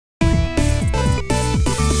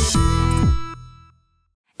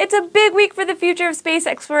It's a big week for the future of space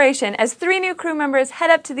exploration as 3 new crew members head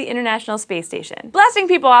up to the International Space Station. Blasting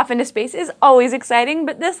people off into space is always exciting,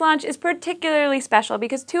 but this launch is particularly special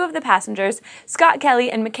because 2 of the passengers, Scott Kelly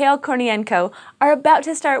and Mikhail Kornienko, are about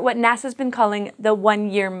to start what NASA's been calling the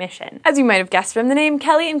 1-year mission. As you might have guessed from the name,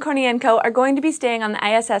 Kelly and Kornienko are going to be staying on the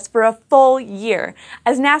ISS for a full year,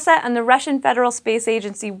 as NASA and the Russian Federal Space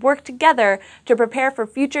Agency work together to prepare for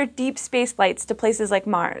future deep space flights to places like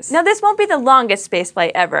Mars. Now, this won't be the longest space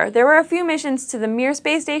flight ever. There were a few missions to the Mir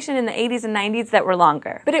space station in the 80s and 90s that were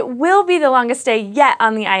longer. But it will be the longest stay yet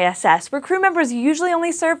on the ISS, where crew members usually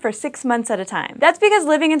only serve for 6 months at a time. That's because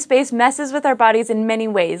living in space messes with our bodies in many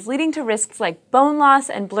ways, leading to risks like bone loss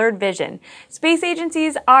and blurred vision. Space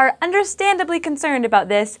agencies are understandably concerned about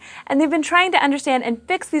this, and they've been trying to understand and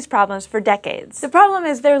fix these problems for decades. The problem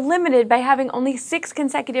is they're limited by having only 6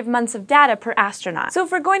 consecutive months of data per astronaut. So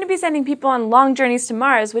if we're going to be sending people on long journeys to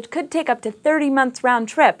Mars, which could take up to 30 months round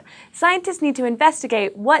trip, scientists need to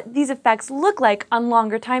investigate what these effects look like on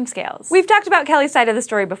longer timescales. We've talked about Kelly's side of the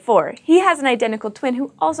story before. He has an identical twin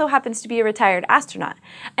who also happens to be a retired astronaut,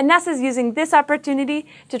 and NASA's using this opportunity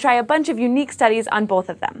to try a bunch of unique studies on both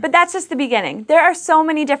of them. But that's just the beginning. There are so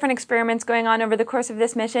many different experiments going on over the course of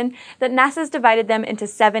this mission that NASA's divided them into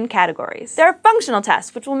 7 categories. There are functional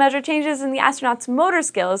tests, which will measure changes in the astronauts' motor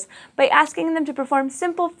skills by asking them to perform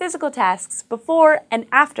simple physical tasks before and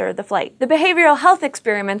after the flight. The behavioral health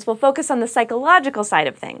experiments will focus on the psychological side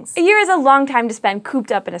of things. A year is a long time to spend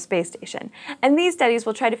cooped up in a space station, and these studies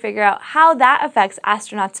will try to figure out how that affects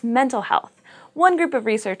astronauts' mental health. One group of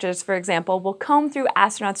researchers, for example, will comb through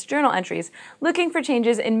astronauts' journal entries, looking for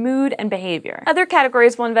changes in mood and behavior. Other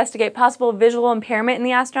categories will investigate possible visual impairment in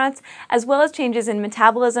the astronauts, as well as changes in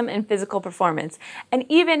metabolism and physical performance, and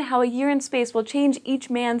even how a year in space will change each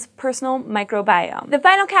man's personal microbiome. The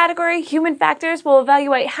final category, human factors, will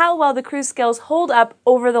evaluate how well the crew's skills hold up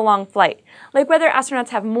over the long flight, like whether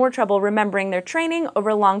astronauts have more trouble remembering their training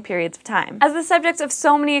over long periods of time. As the subjects of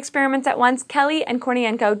so many experiments at once, Kelly and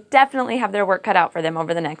Kornienko definitely have their work cut out for them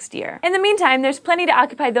over the next year. In the meantime, there's plenty to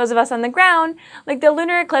occupy those of us on the ground, like the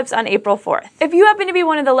lunar eclipse on April 4th. If you happen to be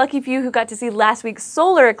one of the lucky few who got to see last week's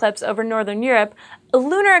solar eclipse over Northern Europe, a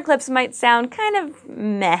lunar eclipse might sound kind of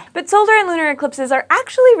meh. But solar and lunar eclipses are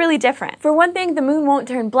actually really different. For one thing, the moon won't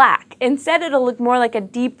turn black. Instead, it'll look more like a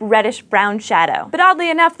deep reddish-brown shadow. But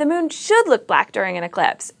oddly enough, the moon should look black during an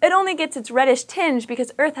eclipse. It only gets its reddish tinge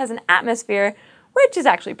because Earth has an atmosphere, which is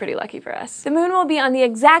actually pretty lucky for us. The moon will be on the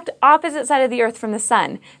exact opposite side of the Earth from the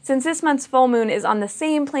sun. Since this month's full moon is on the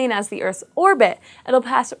same plane as the Earth's orbit, it'll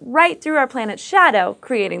pass right through our planet's shadow,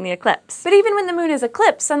 creating the eclipse. But even when the moon is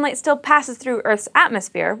eclipsed, sunlight still passes through Earth's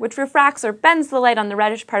atmosphere, which refracts or bends the light on the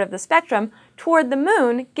reddish part of the spectrum toward the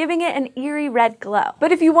moon, giving it an eerie red glow.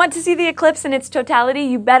 But if you want to see the eclipse in its totality,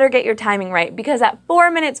 you better get your timing right, because at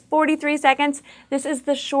 4 minutes 43 seconds, this is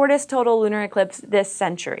the shortest total lunar eclipse this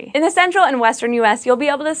century. In the central and western US, you'll be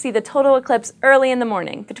able to see the total eclipse early in the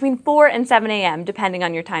morning, between 4 and 7 a.m., depending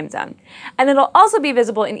on your time zone. And it'll also be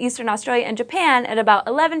visible in Eastern Australia and Japan at about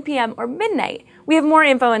 11 p.m. or midnight. We have more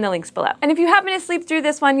info in the links below. And if you happen to sleep through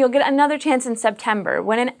this one, you'll get another chance in September,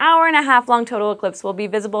 when an hour-and-a-half long total eclipse will be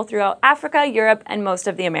visible throughout Africa, Europe, and most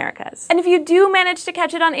of the Americas. And if you do manage to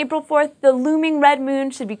catch it on April 4th, the looming red moon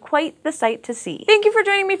should be quite the sight to see. Thank you for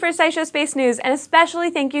joining me for SciShow Space News, and especially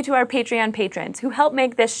thank you to our Patreon patrons who help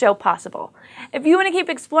make this show possible. If you want to keep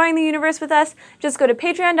exploring the universe with us, just go to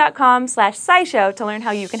patreon.com/scishow to learn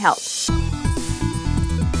how you can help.